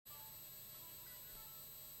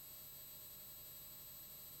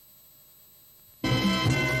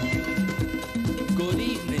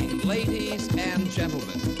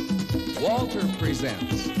gentlemen, Walter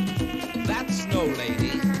presents That's No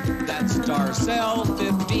Lady, That's Darcelle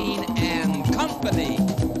XV and Company.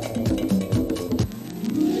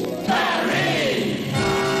 Hooray!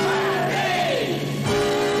 Hooray!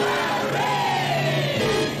 Hooray!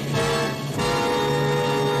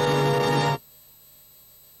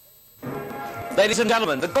 Ladies and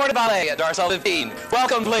gentlemen, the Corps de Ballet at Darcelle XV.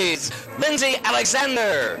 Welcome, please, Lindsay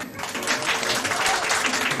Alexander.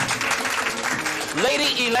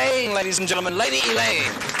 Lady Elaine, ladies and gentlemen, Lady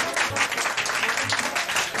Elaine.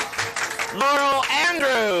 Laurel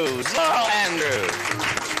Andrews, Laurel Andrews.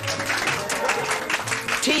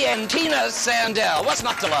 Tina Sandell, what's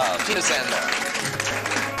not to love? Tina Sandell.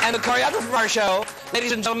 And the choreographer of our show,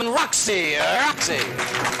 ladies and gentlemen, Roxy, Roxy.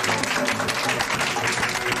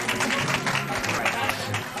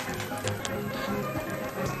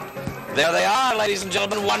 There they are, ladies and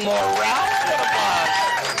gentlemen, one more round of applause.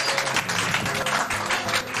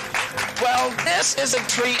 Well, this is a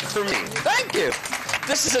treat for me. Thank you.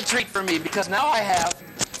 This is a treat for me because now I have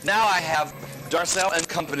Darcelle and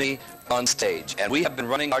Company on stage. And we have been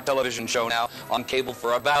running our television show now on cable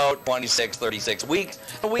for about 26, 36 weeks.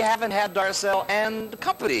 And we haven't had Darcelle and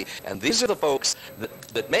Company. And these are the folks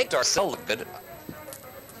that make Darcelle look good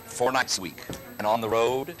 4 nights a week. And on the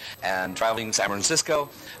road and traveling to San Francisco.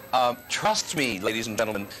 Trust me, ladies and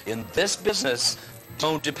gentlemen, in this business,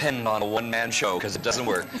 don't depend on a one-man show because it doesn't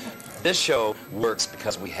work. This show works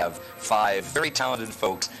because we have 5 very talented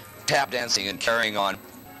folks tap dancing and carrying on.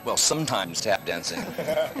 Well, sometimes tap dancing,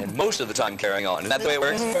 and most of the time carrying on. Is that the way it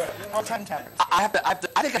works? All time tapping. I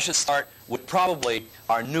think I should start with probably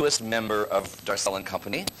our newest member of Darcelle and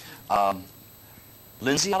Company,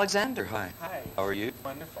 Lindsay Alexander. Hi. Hi. How are you?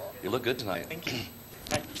 Wonderful. You look good tonight. Thank you.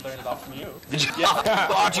 I learned it all from you. Yeah.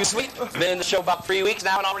 Well, aren't you sweet? Been in the show about 3 weeks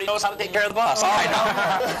now and already knows how to take care of the boss. All right,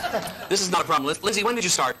 now. This is not a problem. Lindsay, when did you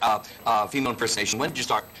start female impersonation? When did you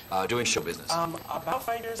start doing show business? About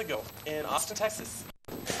 5 years ago in Austin, Texas.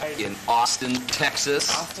 In Austin,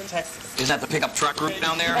 Texas? Austin, Texas. Is that the pickup truck group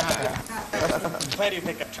down there? Plenty of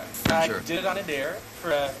pickup trucks. Sure. I did it on a dare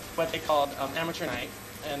for what they called amateur night,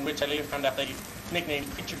 and which I later found out they nicknamed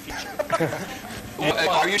Feature Feature.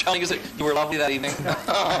 Are you telling us that you were lovely that evening?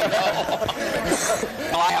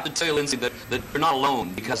 Well, I have to tell you, Lindsay, that you're not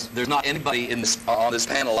alone because there's not anybody in this on this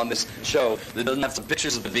panel, on this show, that doesn't have some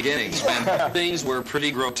pictures of the beginnings when things were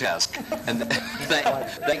pretty grotesque. And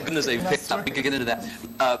thank goodness they picked up. We could get into that.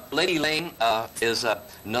 Lady Elaine is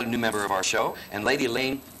another new member of our show. And Lady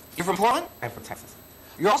Elaine, you're from Portland? I'm from Texas.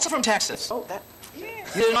 You're also from Texas? Oh, that? Yeah.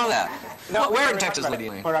 You didn't know that? No. Where in Texas, Lady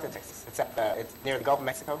Elaine? Port Arthur, Texas. It's near the Gulf of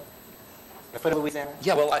Mexico. The foot of Louisiana.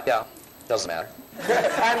 Yeah, well, yeah. Doesn't matter.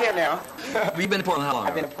 I'm here now. You've been to Portland how long?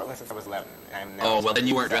 I've been in Portland since I was 11. I'm now Oh, well, then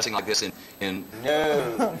you weren't dressing like this in...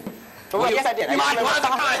 No. But well, yes, I did. You might want the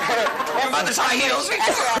high heels.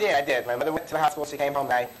 Actually, I did. My mother went to the hospital. She came home,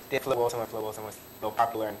 and I did Flip Wilson when Flip Wilson was a little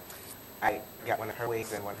popular, and I got one of her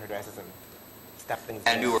wigs and one of her dresses and stuffed things.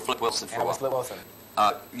 And you were Flip Wilson for a I was while. Flip Wilson.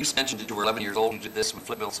 You mentioned that you were 11 years old and did this when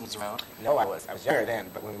Flip Wilson was around? No, I was younger then,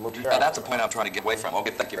 but when we moved here... That's a point I'm trying to get away from.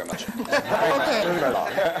 Okay, thank you very much.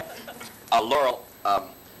 Laurel,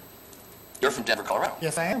 you're from Denver, Colorado.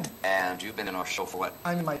 Yes, I am. And you've been in our show for what?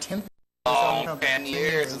 I'm in my 10th. Oh, 10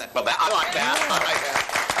 years. Well, I like that. I like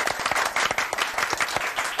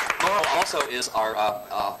that. Laurel also is our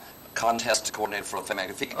contest coordinator for Femme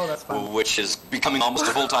Magnifique, that's fun. which is becoming almost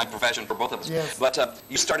a full-time profession for both of us. Yes. But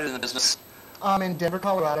you started in the business... I'm in Denver,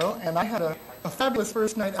 Colorado, and I had a fabulous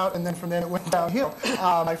first night out, and then from then it went downhill.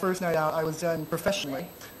 My first night out, I was done professionally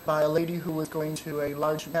by a lady who was going to a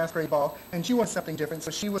large masquerade ball, and she wanted something different,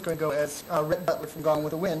 so she was going to go as Rhett Butler from Gone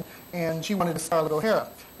with the Wind, and she wanted a Scarlett O'Hara.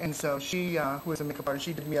 And so she, who was a makeup artist,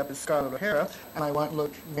 she did me up as Scarlett O'Hara, and I went,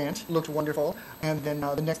 looked wonderful, and then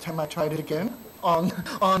the next time I tried it again, on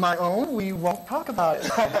my own, we won't talk about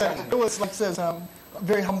it. It was, like it says,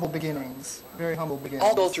 very humble beginnings. Very humble beginnings.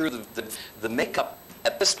 All go through the makeup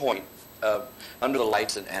at this point, under the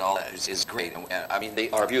lights and all that is great. I mean, they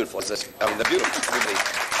are beautiful. They're beautiful. Really.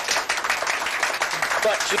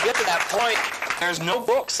 But to get to that point, there's no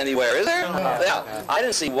books anywhere, is there? Yeah. I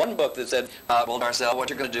didn't see one book that said, well, Darcelle, what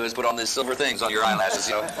you're going to do is put on these silver things on your eyelashes,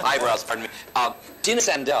 eyebrows, pardon me. Tina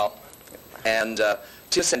Sandell and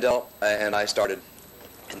I started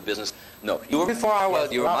in the business. No, you were before I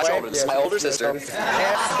was. You were much older. This is my older sister. Mexican.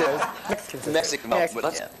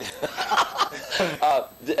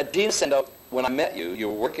 Tina Sandell, when I met you, you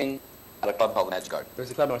were working at a club called the Magic Garden.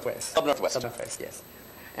 There's a Club Northwest. Club Northwest. Club Northwest, yes.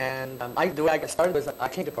 And the way I got started was I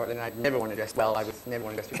came to Portland and I'd never worn a dress. Well, I was never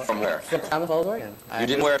worn a dress before. From where? From Klamath Falls, Oregon. You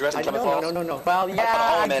didn't wear a dress in Klamath Falls? No. Well, yeah,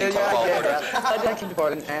 all men in Klamath Falls. I came to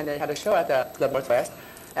Portland and they had a show at the Club Northwest.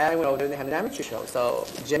 And I went over there and they had an amateur show. So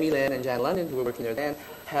Jimmy Lynn and Jan London, who were working there then,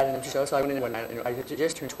 had an amateur show. So I went in one night, and I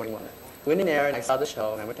just turned 21. Went in there and I saw the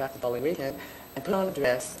show, and I went back the following weekend and put on a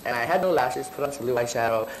dress, and I had no lashes, put on some blue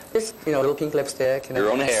eyeshadow, just, little pink lipstick. And your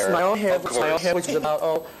own hair. My own hair, which was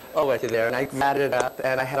about, right there. And I matted it up,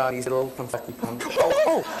 and I had on these little fluffy pumps.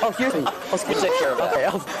 Excuse me. We'll take care of it. Okay,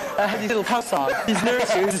 I had these little pumps on, these nerd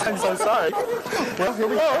shoes. I'm so sorry. Well, here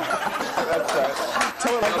we go.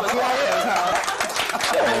 Tell it like the PIAs, huh?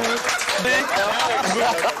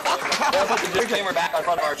 We'll put the disclaimer back on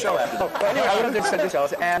front of our show after. Anyway, I went over there to the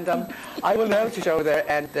shows, and I went over to the show over there,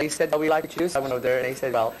 and they said, we like to do. So I went over there, and they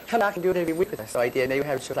said, well, come back and do it every week with us. So I did, and they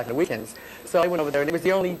have shows like on the weekends. So I went over there, and it was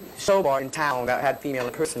the only show bar in town that had female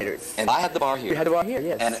impersonators. And I had the bar here. You had the bar here,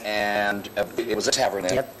 yes. And it was a tavern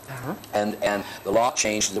then. Yep. Uh-huh. And the law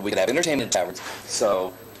changed so that we could have entertainment in taverns.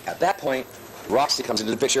 So at that point, Roxy comes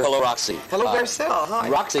into the picture. Hello, Roxy. Hello, Darcelle. Hi.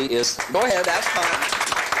 Roxy is, go ahead, that's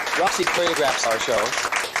fine. Roxy choreographs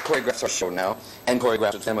our show now, and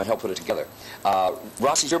choreographed with them and helped put it together.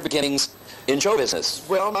 Roxy, your beginnings in show business.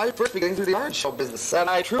 Well, my first beginnings were the orange show business, and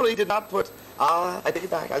I truly did not put, I take it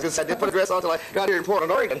back, I was going to say I did put a dress on until I got here in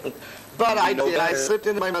Portland, Oregon. But I did. I slipped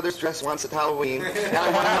into my mother's dress once at Halloween, and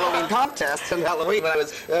I won a Halloween contest in Halloween when I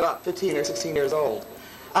was about 15 or 16 years old.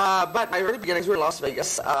 But my early beginnings were in Las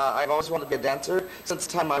Vegas. I've always wanted to be a dancer since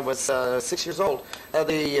the time I was 6 years old.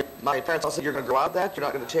 My parents all said, you're going to grow out of that, you're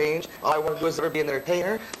not going to change. All I want to do is ever be an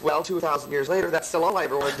entertainer. Well, 2,000 years later, that's still all I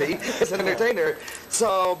ever want to be, is an entertainer.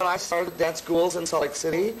 But I started dance schools in Salt Lake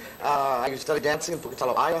City. I used to study dancing in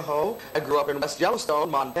Pocatello, Idaho. I grew up in West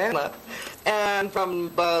Yellowstone, Montana. And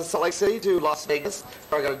from Salt Lake City to Las Vegas,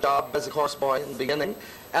 where I got a job as a chorus boy in the beginning.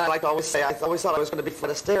 And I like to always say, I always thought I was going to be Fred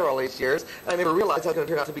Astaire all these years, and I never realized I was going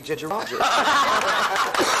to turn out to be Ginger Rogers.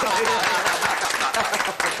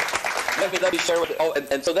 Let me share with you.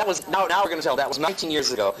 And so that was, now we're going to tell, that was 19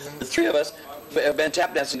 years ago. The three of us have been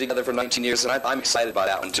tap dancing together for 19 years, and I'm excited about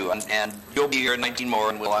that one too. And you'll be here in 19 more,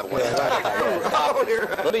 and we'll have one.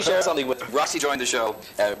 Let me share something with Roxy joined the show.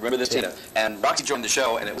 Remember this, Tina? And Roxy joined the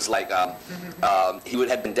show, and it was like he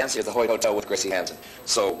had been dancing at the Hoyt Hotel with Gracie Hansen.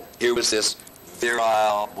 So here was this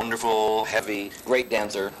virile, wonderful, heavy, great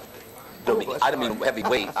dancer. I don't mean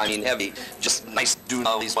heavyweight, I mean heavy, just nice, doing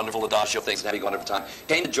all these wonderful adagio things and having a wonderful time.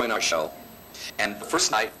 Came to join our show, and the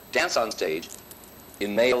first night, danced on stage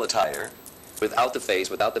in male attire, without the face,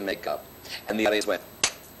 without the makeup, and the audience went,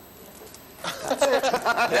 that's it.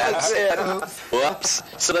 That's it. Whoops.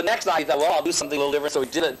 So the next night, he thought, well, I'll do something a little different. So we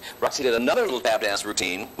did it. Roxy did another little tap dance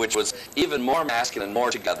routine, which was even more masculine, more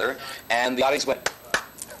together, and the audience went,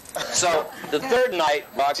 so the third night,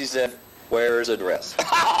 Roxy said, where's a dress?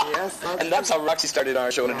 Yes, and that's how Roxy started on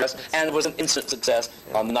our show in a dress, and it was an instant success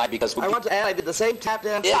on the night because I want to add, I did the same tap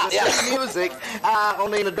dance, same music,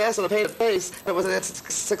 only in a dress and a painted face. It was an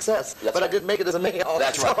instant success, but I did make it as a male.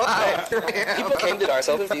 That's right. People came to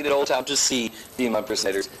Darcelle XV at Old Town to see female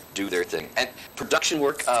impersonators do their thing. And production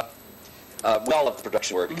work, we all love the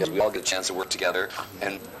production work because we all get a chance to work together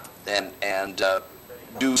and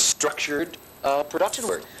do structured production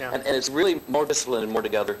work. Yeah. And it's really more disciplined and more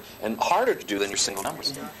together and harder to do than your single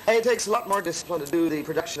numbers. And it takes a lot more discipline to do the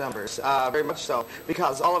production numbers, very much so,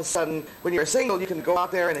 because all of a sudden, when you're a single, you can go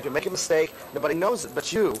out there and if you make a mistake, nobody knows it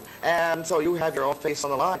but you. And so you have your own face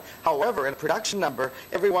on the line. However, in a production number,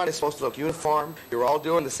 everyone is supposed to look uniform, you're all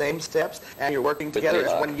doing the same steps, and you're working together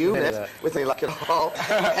as one unit, with any luck at all.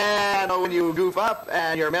 And when you goof up,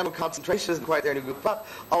 and your mental concentration isn't quite there, and you goof up,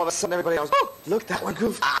 all of a sudden everybody goes, oh, look, that one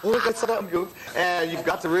goofed. Oh, look, that's that one goofed. And you've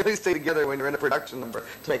got to really stay together when you're in a production number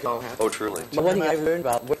to make it all happen. Oh, truly. But one thing I've learned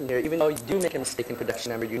about working here, even though you do make a mistake in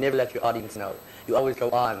production number, you never let your audience know. You always go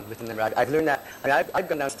on with the number. I've learned that. I mean, I've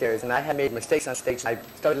gone downstairs and I have made mistakes on stage. And I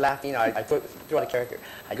started laughing. I threw out a character.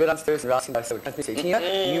 I go downstairs and Roxy would come to me and say, Tina,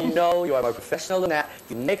 you know you are more professional than that.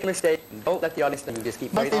 You make a mistake, and don't let the audience know. You just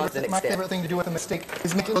keep right on to the next step. My favorite thing to do with a mistake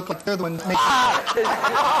is make it look like they're the one making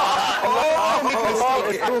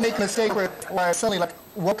I will make a mistake where I suddenly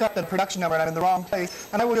woke up at a production number and I'm in the wrong place,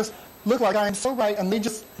 and I will just look like I am so right, and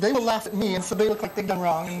they will laugh at me, and so they look like they've done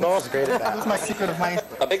wrong. And that's great at that. That's my secret of my...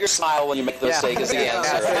 A bigger smile when you make the mistake is the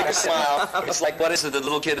answer. A bigger smile. It's like, what is it, the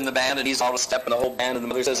little kid in the band, and he's out of step in the whole band, and the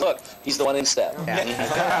mother says, look, he's the one in step.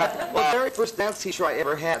 Well, the very first dance teacher I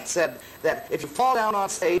ever had said that if you fall down on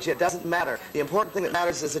stage, it doesn't matter. The important thing that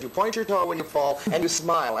matters is that you point your toe when you fall, and you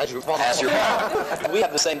smile as you fall. As you're falling. We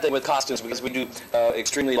have the same thing with costumes, because we do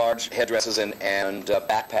extremely large headdresses and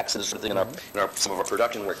backpacks and this sort of thing in some of our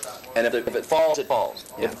production work. And if it falls, it falls.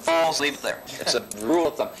 Yeah. If it falls, leave it there. It's a rule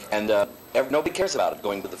of thumb. And nobody cares about it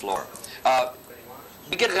going to the floor.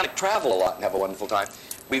 We get to kind of travel a lot and have a wonderful time.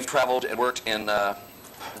 We've traveled and worked in... Oh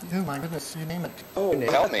my goodness, you name it. Oh,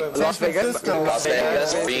 tell me. Las Vegas. Las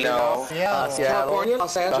Vegas, Reno, Seattle. California,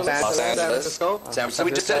 Los Angeles, San Francisco.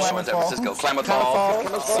 We just said San Francisco. Klamath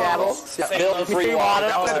Falls, Seattle. Milton Free Water,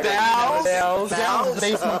 Dallas,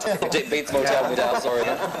 Bates Motel. Bates Motel in Dallas,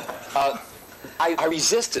 Oregon. I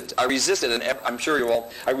resisted, and I'm sure you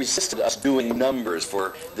all, I resisted us doing numbers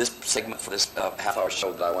for this segment, for this half-hour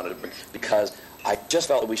show that I wanted to bring, because I just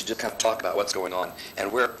felt that we should just kind of talk about what's going on,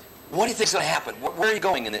 and what do you think's going to happen? Where are you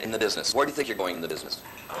going in the business? Where do you think you're going in the business?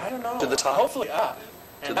 I don't know. To the top? Hopefully up.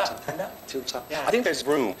 To the top. To the top. Yeah. I think there's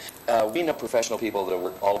room. We know professional people that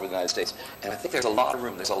work all over the United States, and I think there's a lot of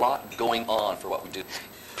room. There's a lot going on for what we do.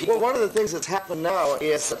 Well, one of the things that's happened now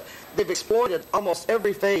is that they've exploited almost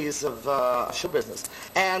every phase of show business.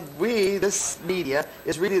 And this media,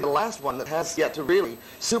 is really the last one that has yet to really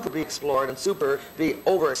super be explored and super be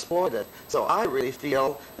overexploited. So I really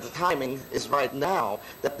feel the timing is right now,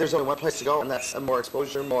 that there's only one place to go, and that's more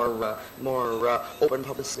exposure, more open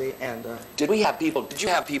publicity. And Did you have people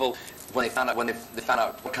when they found out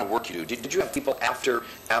what kind of work you do? Did you have people after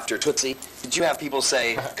Tootsie? Did you have people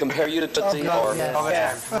say, compare you to Tootsie? All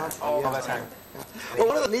the time. Well,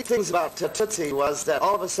 one of the neat things about Tootsie was that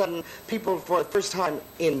all of a sudden, people for the first time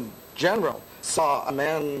in general saw a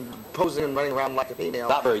man posing and running around like a female.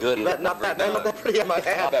 Not very good. Not that pretty, I might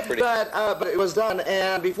add. Not that pretty. But it was done,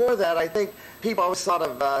 and before that, I think people always thought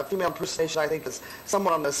of female impersonation, I think, as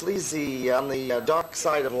someone on the sleazy, on the dark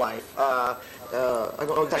side of life. I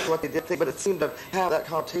don't know exactly what they did think, but it seemed to have that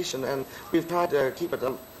connotation, and we've tried to keep it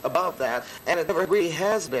above that, and it never really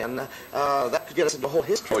has been. That could get us into the whole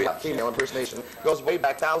history of female impersonation. It goes way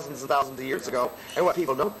back thousands and thousands of years ago, and what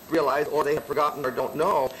people don't realize, or they have forgotten or don't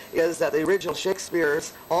know, is that the original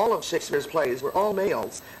all of Shakespeare's plays were all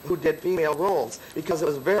males who did female roles, because it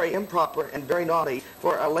was very improper and very naughty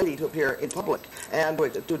for a lady to appear in public and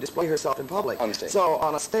to display herself in public. On stage. So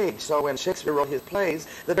on a stage. So when Shakespeare wrote his plays,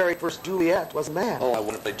 the very first Juliet was a man. Oh, I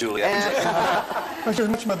wouldn't play Juliet.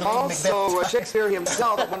 And also Shakespeare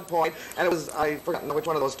himself at one point, and it was, I forgot which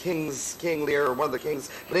one of those kings, King Lear or one of the kings,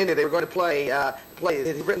 but anyway, they were going to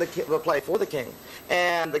he'd written the play for the king,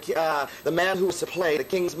 and the man who was to play the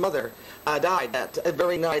king's mother died that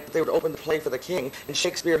very night that they would open the play for the king, and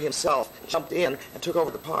Shakespeare himself jumped in and took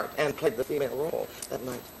over the part and played the female role that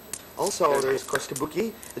night. Also, there's, of course,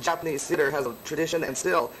 kabuki. The Japanese theater has a tradition, and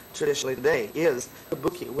still traditionally today is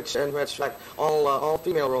kabuki, in which fact all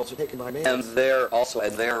female roles are taken by males. And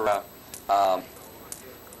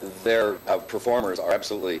their performers are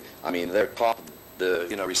absolutely, they're top,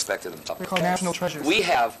 respected and top. They're called national treasures. We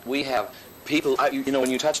have people, when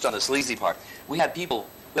you touched on the sleazy part, we have people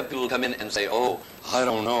who come in and say, oh, I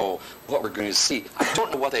don't know what we're going to see. I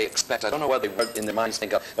don't know what they expect. I don't know what they in their minds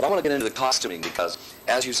think of. But I want to get into the costuming, because,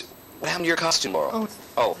 as you say, what happened to your costume, Laurel?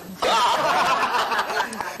 Oh.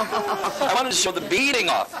 I wanted to show the beading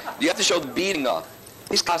off. You have to show the beading off.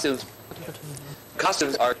 These costumes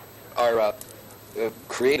are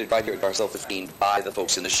created right here at Darcelle 15 by the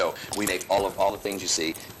folks in the show. We make all the things you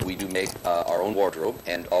see. We do make our own wardrobe,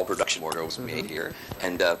 and all production wardrobes are made here.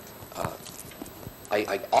 And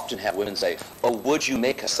I often have women say, oh, would you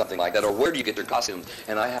make us something like that? Or where do you get your costumes?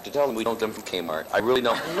 And I have to tell them we don't get them from Kmart. I really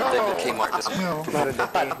don't think that Kmart doesn't.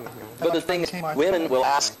 But the thing is, women will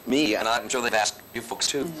ask me, and I'm sure they've asked you folks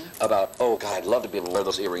too, about, oh, God, I'd love to be able to wear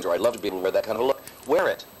those earrings, or I'd love to be able to wear that kind of a look. Wear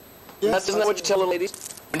it. Yes, Isn't that what you tell the ladies?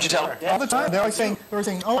 Wouldn't you tell them? All the time. They're always saying,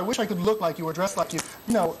 oh, I wish I could look like you or dress like you.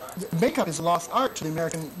 Makeup is a lost art to the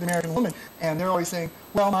American woman. And they're always saying,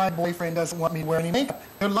 well, my boyfriend doesn't want me to wear any makeup.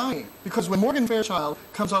 They're lying. Because when Morgan Fairchild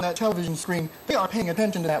comes on that television screen, they are paying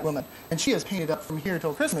attention to that woman. And she is painted up from here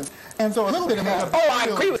till Christmas. And so a little bit of makeup... Oh, I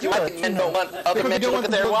agree with you. I think men don't want other men to look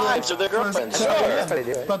at their wives or their girlfriends.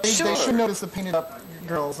 Sure. But they should notice the painted up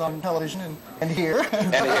girls on television and here.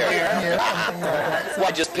 And here.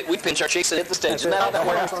 Why, we pinch our cheeks and hit the stage. Isn't that how that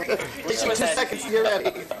works? Takes you 2 seconds to get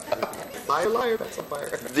ready. Liar, that's a fire.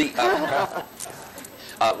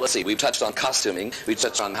 Let's see, we've touched on costuming. We've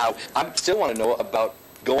touched on how... I still want to know about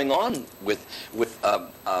going on with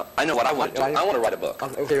I know what I want to do. I want to write a book.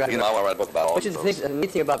 Okay, I want to write a book about all Which is of the those.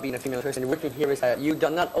 neat thing about being a female person, working here, is that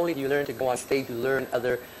not only do you learn to go on stage, you learn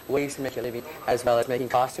other ways to make a living, as well as making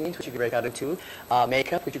costumes, which you can break out into,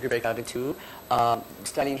 makeup, which you can break out into,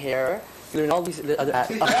 styling hair. You learn all these other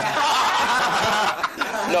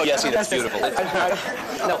No, yes, it's beautiful.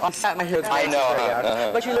 No, on set, my hair. I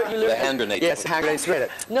know. But you learn. The hand grenade. Yes, hand grenade threaded.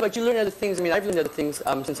 No, but you learn other things. I mean, I've learned other things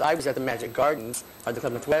since I was at the Magic Gardens or the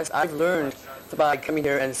Club Northwest. I've learned by coming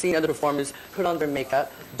here and seeing other performers put on their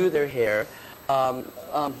makeup, do their hair,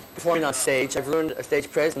 performing on stage. I've learned stage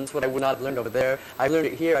presence, what I would not have learned over there. I've learned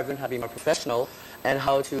it here. I've learned how to be more professional and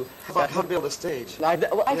how to... How to build a stage. I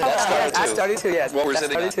started to, yes. What we're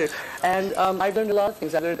sitting on. And I've learned a lot of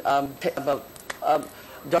things. I've learned about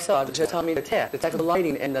Darcelle taught me the tech of the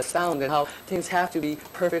lighting and the sound and how things have to be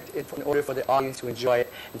perfect in order for the audience to enjoy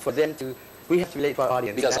it and for them to... We have to relate to our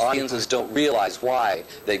audience. Because audiences don't realize why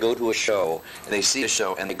they go to a show and they see a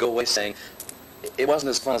show and they go away saying, it wasn't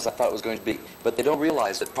as fun as I thought it was going to be. But they don't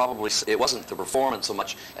realize that probably it wasn't the performance so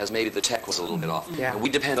much as maybe the tech was a little bit off. Yeah. And we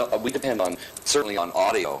depend on certainly on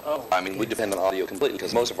audio. Oh. I mean, we depend on audio completely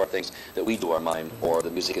because most of our things that we do are mime or the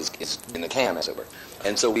music is in the can, as it were.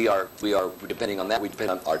 And so we are depending on that. We depend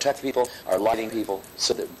on our tech people, our lighting people,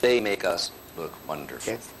 so that they make us look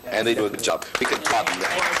wonderful. Yes. And they do a good job. We can applaud them.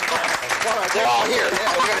 They're all here.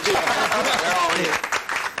 So we're going to do it. They're all here.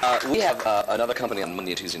 We have another company on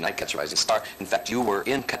Monday and Tuesday night, Catch a Rising Star. In fact, you were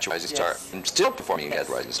in Catch a Rising Star and still performing in Catch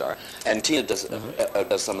a Rising Star. And Tina does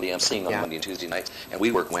some of the emceeing on Monday and Tuesday nights, and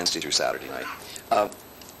we work Wednesday through Saturday night.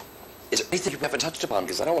 Is there anything you haven't touched upon?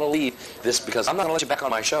 Because I don't want to leave this because I'm not going to let you back on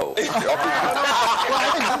my show. Well,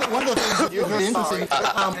 I think one of the things that's very interesting,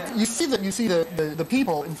 you see the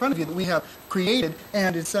people in front of you that we have created,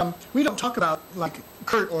 and it's we don't talk about like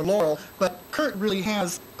Kurt or Laurel, but Kurt really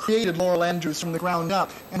has created Laurel Andrews from the ground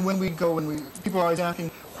up. And when we go and people are always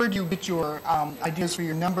asking, where do you get your ideas for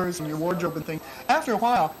your numbers and your wardrobe and things? After a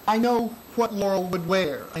while, I know what Laurel would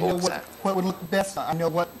wear. I know what would look best. I know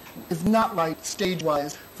what is not right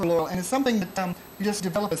stage-wise for Laurel, and it's something that you just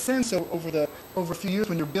develop a sense of over a few years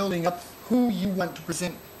when you're building up who you want to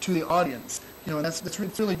present to the audience. You know, and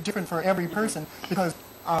it's really different for every person because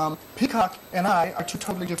Peacock and I are two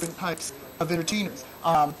totally different types of entertainers.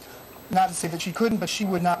 Not to say that she couldn't, but she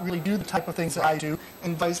would not really do the type of things that I do,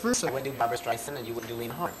 and vice versa. I wouldn't do Barbra Streisand, and you wouldn't do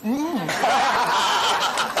Lena Horne.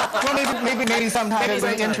 Well, maybe sometimes it's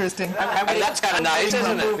very interesting. That's kind of nice,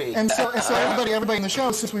 isn't it? And so everybody in the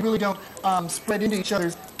show, since we really don't spread into each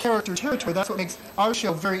other's character territory, that's what makes our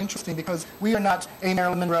show very interesting because we are not a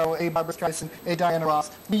Marilyn Monroe, a Barbra Streisand, a Diana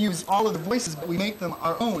Ross. We use all of the voices, but we make them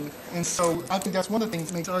our own. And so I think that's one of the things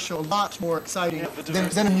that makes our show a lot more exciting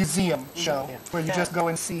than a museum show where you just go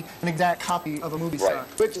and see an exact copy of a movie star.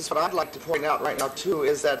 Which is what I'd like to point out right now, too,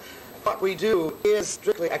 is that what we do is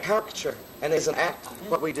strictly a caricature and is an act,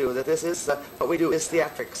 what we do. That this is, what we do is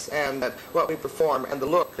theatrics, and that what we perform and the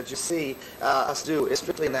look that you see us do is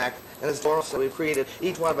strictly an act. And as Laurel said, we've created,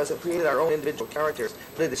 each one of us have created our own individual characters,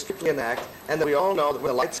 but it is strictly an act. And then we all know that when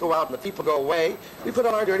the lights go out and the people go away, we put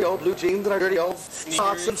on our dirty old blue jeans and our dirty old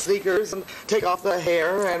socks and sneakers and take off the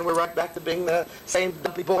hair, and we're right back to being the same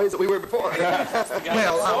dumpy boys that we were before. I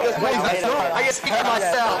just speak for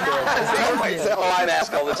myself. Oh, I'm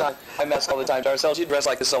asked all the time. Darcelle, you dress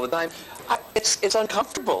like this all the time. It's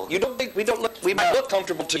uncomfortable. You don't think we might look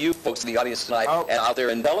comfortable to you folks in the audience tonight and out there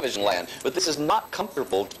in television land, but this is not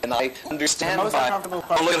comfortable, and I understand why.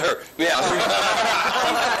 Oh, look at her. Yeah.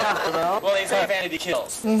 Well, they say vanity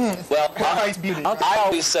kills. Well, I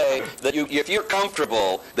always say that if you're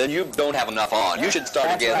comfortable, then you don't have enough on. You should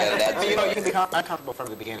start again and add. You know, you can be uncomfortable from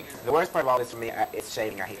the beginning. The worst part of all this for me is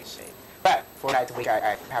shaving. I hate to shave. But 4 nights a week,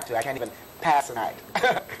 I have to. I can't even pass a night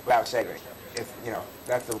without shaving. It's, you know,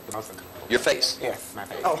 that's the most uncomfortable. Your face. Yes, my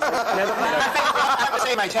face. Oh. I have to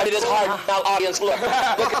say my chest. It is hard. Now, audience, look.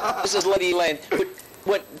 This is Lady Elaine.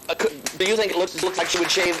 What do you think it looks like she would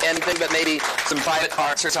shave anything but maybe some private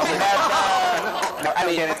parts or something? No, I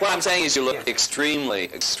mean, what I'm saying is you look extremely,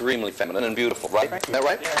 extremely feminine and beautiful, right? Is that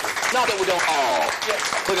right? Yes. Not that we don't all. Yes.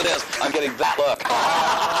 Look at this. I'm getting that look.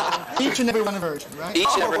 Each and every one a virgin, right? Each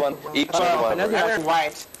and every one. Each and every one. Another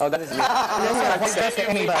white. Oh, that is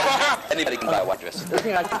anybody. Anybody can buy a white dress. The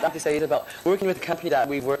thing I'd like to say is about working with a company that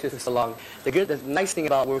we've worked with for so long. The nice thing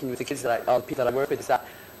about working with the kids all the people that I work with is that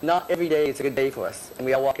not every day is a good day for us. And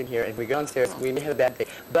we all walk in here and we go downstairs, we may have a bad day.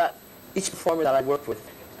 But each performer that I work with,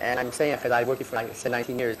 and I'm saying it because I worked here for, like I said,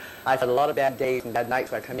 19 years, I've had a lot of bad days and bad nights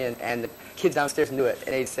where I come in and the kids downstairs knew it.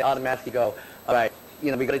 And they say automatically go, all right, you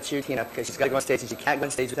know, we got to cheer Tina because she's got to go on stage and she can't go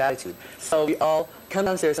on stage with attitude. So we all come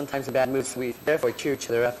downstairs sometimes in bad moods. We therefore cheer each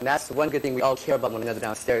other up, and that's one good thing. We all care about one another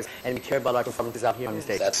downstairs, and we care about our performances out here on the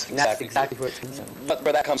stage. That's exactly where it's concerned. But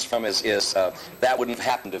where that comes from is that wouldn't have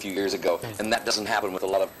happened a few years ago, and that doesn't happen with a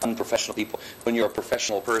lot of unprofessional people. When you're a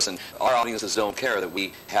professional person, our audiences don't care that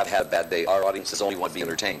we have had a bad day. Our audiences only want to be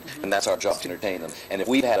entertained, and that's our job to entertain them. And if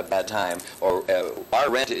we've had a bad time, or our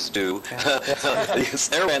rent is due,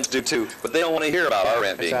 their rent's due too, but they don't want to hear about our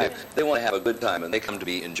rent being due. They want to have a good time, and they come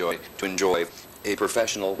to enjoy a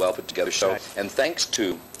professional, well put together show. Right. And thanks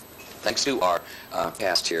to our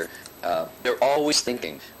cast here, they're always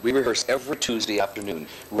thinking. We rehearse every Tuesday afternoon,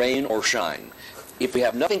 rain or shine. If we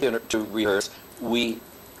have nothing to rehearse, we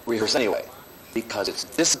rehearse anyway, because it's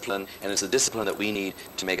discipline, and it's the discipline that we need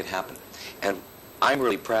to make it happen. And I'm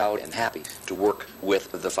really proud and happy to work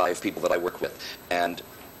with the 5 people that I work with. And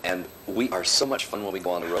we are so much fun when we go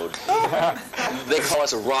on the road. They call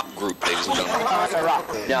us a rock group, ladies and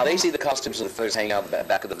gentlemen. Now, they see the costumes of the fellas hanging out the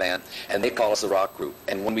back of the van, and they call us a rock group.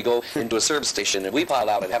 And when we go into a service station and we pile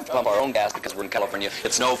out and have to pump our own gas because we're in California,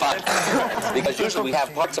 it's no fun. Because usually we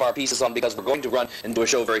have parts of our pieces on because we're going to run and do a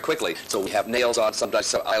show very quickly. So we have nails on, sometimes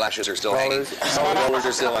some eyelashes are still hanging, some rollers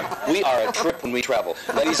are still on. We are a trip when we travel,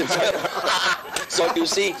 ladies and gentlemen. So if you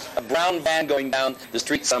see a brown van going down the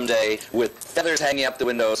street someday with feathers hanging up the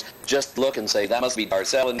windows, just look and say, that must be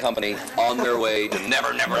Darcelle and Company on their way to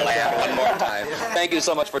Never Never Land one more time. Thank you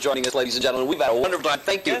so much for joining us, ladies and gentlemen. We've had a wonderful time.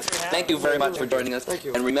 Thank you. Thank you very much for joining us. Thank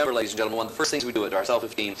you. And remember, ladies and gentlemen, one of the first things we do at Darcelle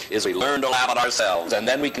 15 is we learn to laugh at ourselves, and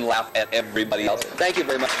then we can laugh at everybody else. Thank you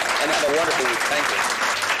very much, and have a wonderful week. Thank you.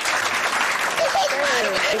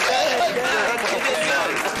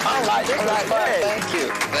 All right. Thank you.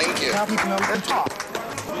 Thank you. Now people know to talk.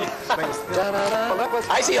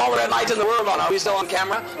 I see all the red lights in the world on. Are we still on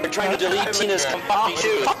camera? We're trying to delete Tina's comfy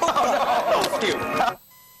shoes. Thank you.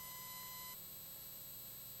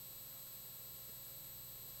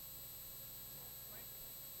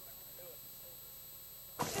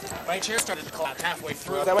 My chair started to collapse halfway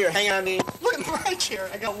through. Is that why you're hanging on me? Look at my chair.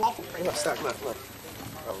 I got a waffle cream. Look, stop, look.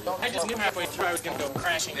 I just knew halfway through I was going to go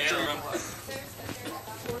crashing through them.